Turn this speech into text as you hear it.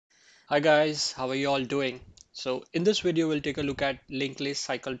Hi guys, how are you all doing? So in this video, we'll take a look at linked list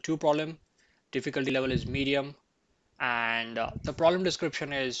cycle 2 problem. Difficulty level is medium and the problem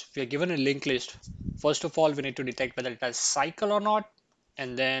description is we are given a linked list. First of all, we need to detect whether it has cycle or not.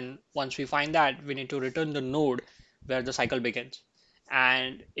 And then once we find that, we need to return the node where the cycle begins.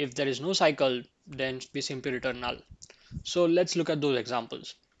 And if there is no cycle, then we simply return null. So let's look at those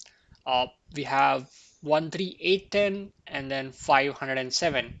examples. We have 1, 3, 8, 10, and then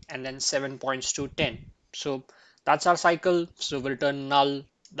 507, and then 7 points to 10. So that's our cycle. So we return null.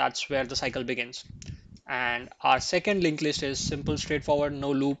 That's where the cycle begins. And our second linked list is simple, straightforward,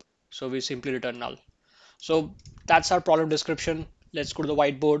 no loop. So we simply return null. So that's our problem description. Let's go to the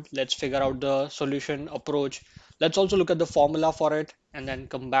whiteboard. Let's figure out the solution approach. Let's also look at the formula for it and then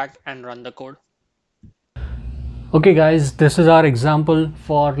come back and run the code. Okay guys, this is our example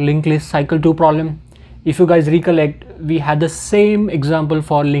for linked list cycle 2 problem. If you guys recollect, we had the same example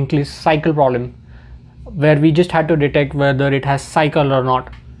for linked list cycle problem where we just had to detect whether it has cycle or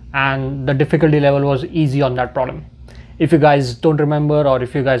not, and the difficulty level was easy on that problem. If you guys don't remember or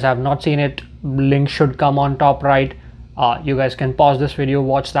if you guys have not seen it, link should come on top right. You guys can pause this video,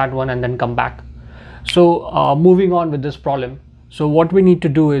 watch that one and then come back. So moving on with this problem. So what we need to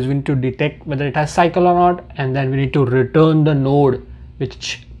do is we need to detect whether it has cycle or not, and then we need to return the node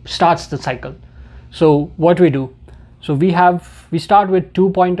which starts the cycle. So what we do, so we start with 2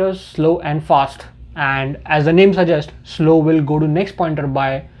 pointers, slow and fast, and as the name suggests, slow will go to next pointer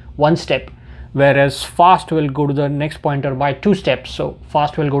by 1 step, whereas fast will go to the next pointer by 2 steps. So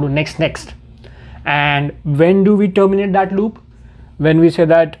fast will go to next. And when do we terminate that loop? When we say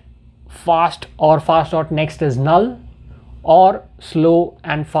that fast or fast.next is null, or slow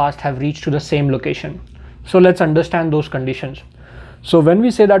and fast have reached to the same location. So let's understand those conditions. So when we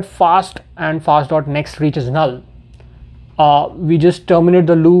say that fast and fast.next reaches null, we just terminate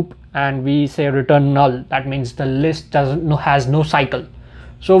the loop and we say return null. That means the list has no cycle.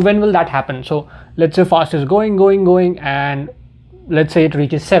 So when will that happen? So let's say fast is going, and let's say it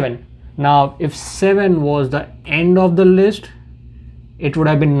reaches 7. Now if 7 was the end of the list, it would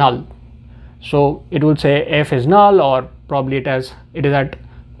have been null. So it will say f is null, or probably it is at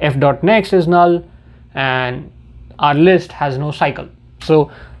f.next is null, and our list has no cycle.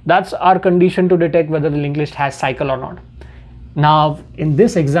 So that's our condition to detect whether the linked list has cycle or not. Now in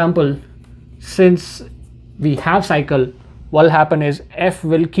this example, since we have cycle, what will happen is f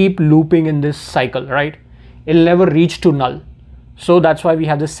will keep looping in this cycle, right? It'll never reach to null. So that's why we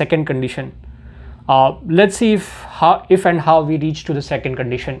have the second condition. Let's see if and how we reach to the second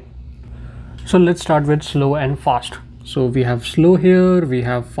condition. So let's start with slow and fast. So we have slow here, we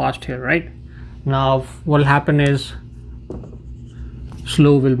have fast here, right? Now what will happen is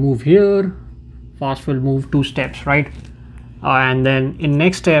slow will move here, fast will move 2 steps, right? And then in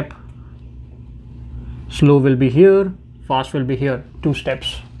next step, slow will be here, fast will be here, 2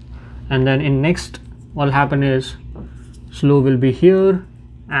 steps. And then in next, what will happen is slow will be here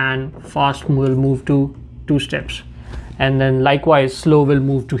and fast will move to 2 steps. And then likewise, slow will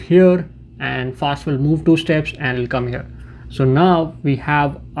move to here and fast will move 2 steps and it'll come here. So now we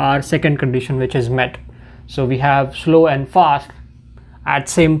have our second condition which is met. So we have slow and fast at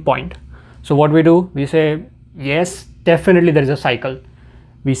same point. So what we do, we say yes, definitely there is a cycle.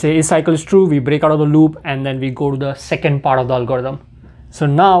 We say if cycle is true, we break out of the loop and then we go to the second part of the algorithm. So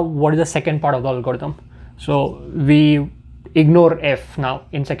now what is the second part of the algorithm? So we ignore f now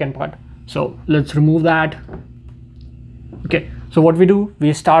in second part. So let's remove that. Okay, so what we do,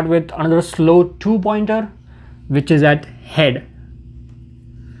 we start with another slow 2 pointer which is at head.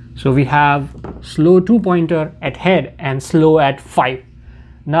 So we have slow 2 pointer at head and slow at 5.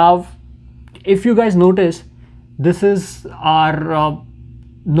 Now if you guys notice, this is our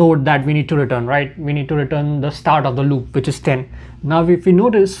node that we need to return, right? We need to return the start of the loop, which is 10. Now if we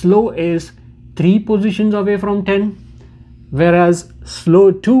notice, slow is 3 positions away from 10, whereas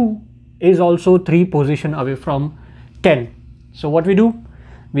slow 2 is also 3 positions away from 10. So what we do,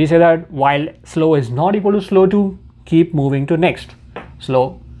 we say that while slow is not equal to slow 2, keep moving to next.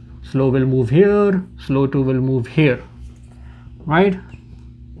 Slow will move here, slow 2 will move here, right?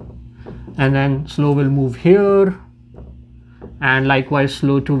 And then slow will move here, and likewise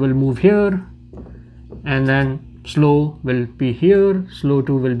slow 2 will move here, and then slow will be here, slow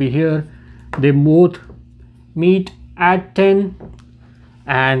 2 will be here. They both meet at 10,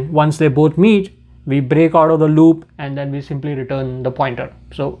 and once they both meet, we break out of the loop and then we simply return the pointer.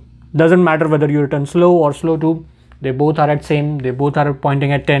 So doesn't matter whether you return slow or slow 2, they both are at same, they both are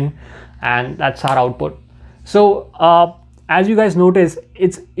pointing at 10, and that's our output. So as you guys notice,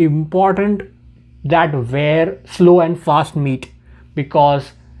 it's important that where slow and fast meet,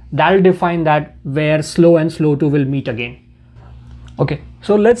 because that'll define that where slow and slow 2 will meet again. Okay,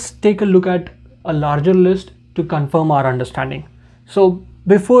 so let's take a loop at a larger list to confirm our understanding. So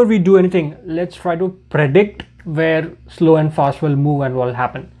before we do anything, let's try to predict where slow and fast will move and what will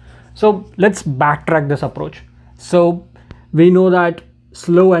happen. So let's backtrack this approach. So we know that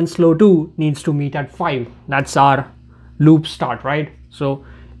slow and slow 2 needs to meet at 5. That's our loop start, right? So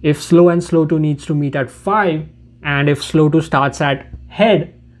if slow and slow 2 needs to meet at 5, and if slow 2 starts at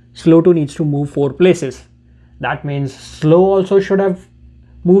head, slow 2 needs to move 4 places. That means slow also should have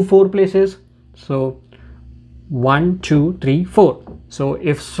moved 4 places. So 1, 2, 3, 4. So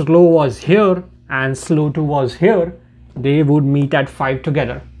if slow was here and slow 2 was here, they would meet at 5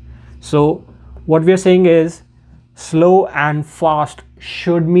 together. So what we are saying is slow and fast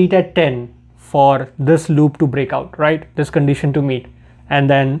should meet at 10 for this loop to break out, right? This condition to meet, and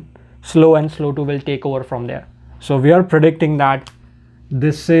then slow and slow 2 will take over from there. So we are predicting that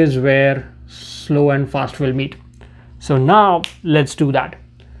this is where slow and fast will meet. So now let's do that.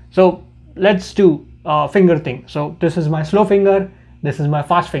 So let's do a finger thing. So this is my slow finger, this is my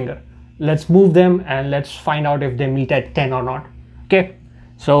fast finger. Let's move them and let's find out if they meet at 10 or not. Okay,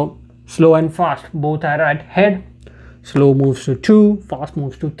 so slow and fast both are at head. Slow moves to 2, fast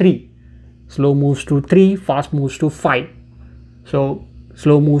moves to 3. Slow moves to 3, fast moves to 5. So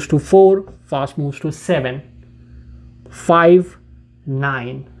slow moves to 4, fast moves to 7. 5,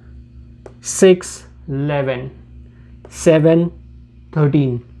 9, 6, 11, 7,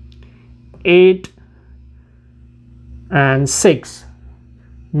 13, 8 and 6,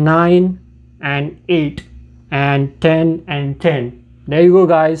 9 and 8, and 10 and 10. There you go,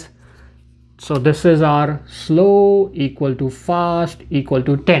 guys. So this is our slow equal to fast equal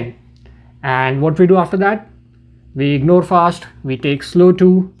to 10. And what we do after that? We ignore fast, we take slow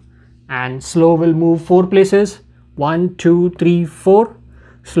 2, and slow will move 4 places. 1, 2, 3, 4.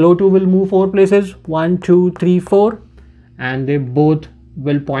 Slow 2 will move 4 places. 1, 2, 3, 4. And they both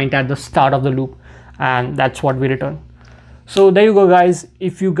will point at the start of the loop. And that's what we return. So there you go, guys.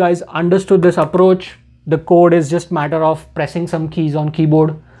 If you guys understood this approach, the code is just matter of pressing some keys on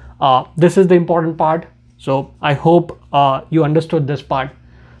keyboard. This is the important part. So I hope you understood this part.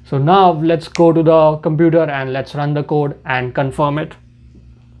 So now let's go to the computer and let's run the code and confirm it.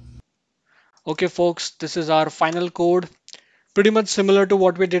 Okay, folks, this is our final code. Pretty much similar to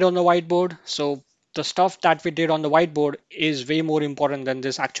what we did on the whiteboard. So the stuff that we did on the whiteboard is way more important than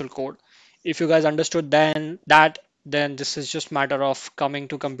this actual code. If you guys understood then this is just matter of coming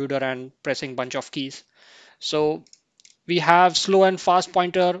to computer and pressing bunch of keys. So we have slow and fast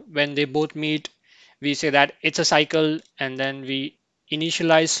pointer. When they both meet, we say that it's a cycle, and then we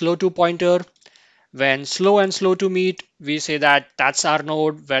initialize slow to pointer. When slow and slow to meet, we say that that's our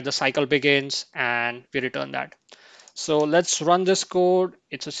node where the cycle begins, and we return that. So let's run this code.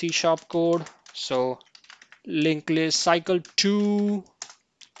 It's a C# code. So linked list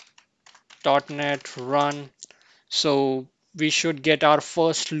cycle2.net run. So we should get our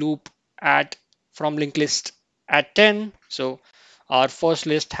first loop at from linked list at 10. So our first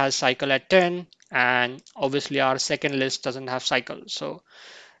list has cycle at 10, and obviously our second list doesn't have cycle. So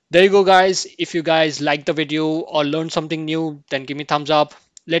there you go, guys. If you guys liked the video or learned something new, then give me thumbs up.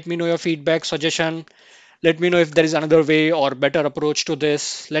 Let me know your feedback, suggestion. Let me know if there is another way or better approach to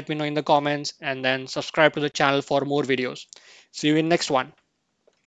this. Let me know in the comments, and then subscribe to the channel for more videos. See you in next one.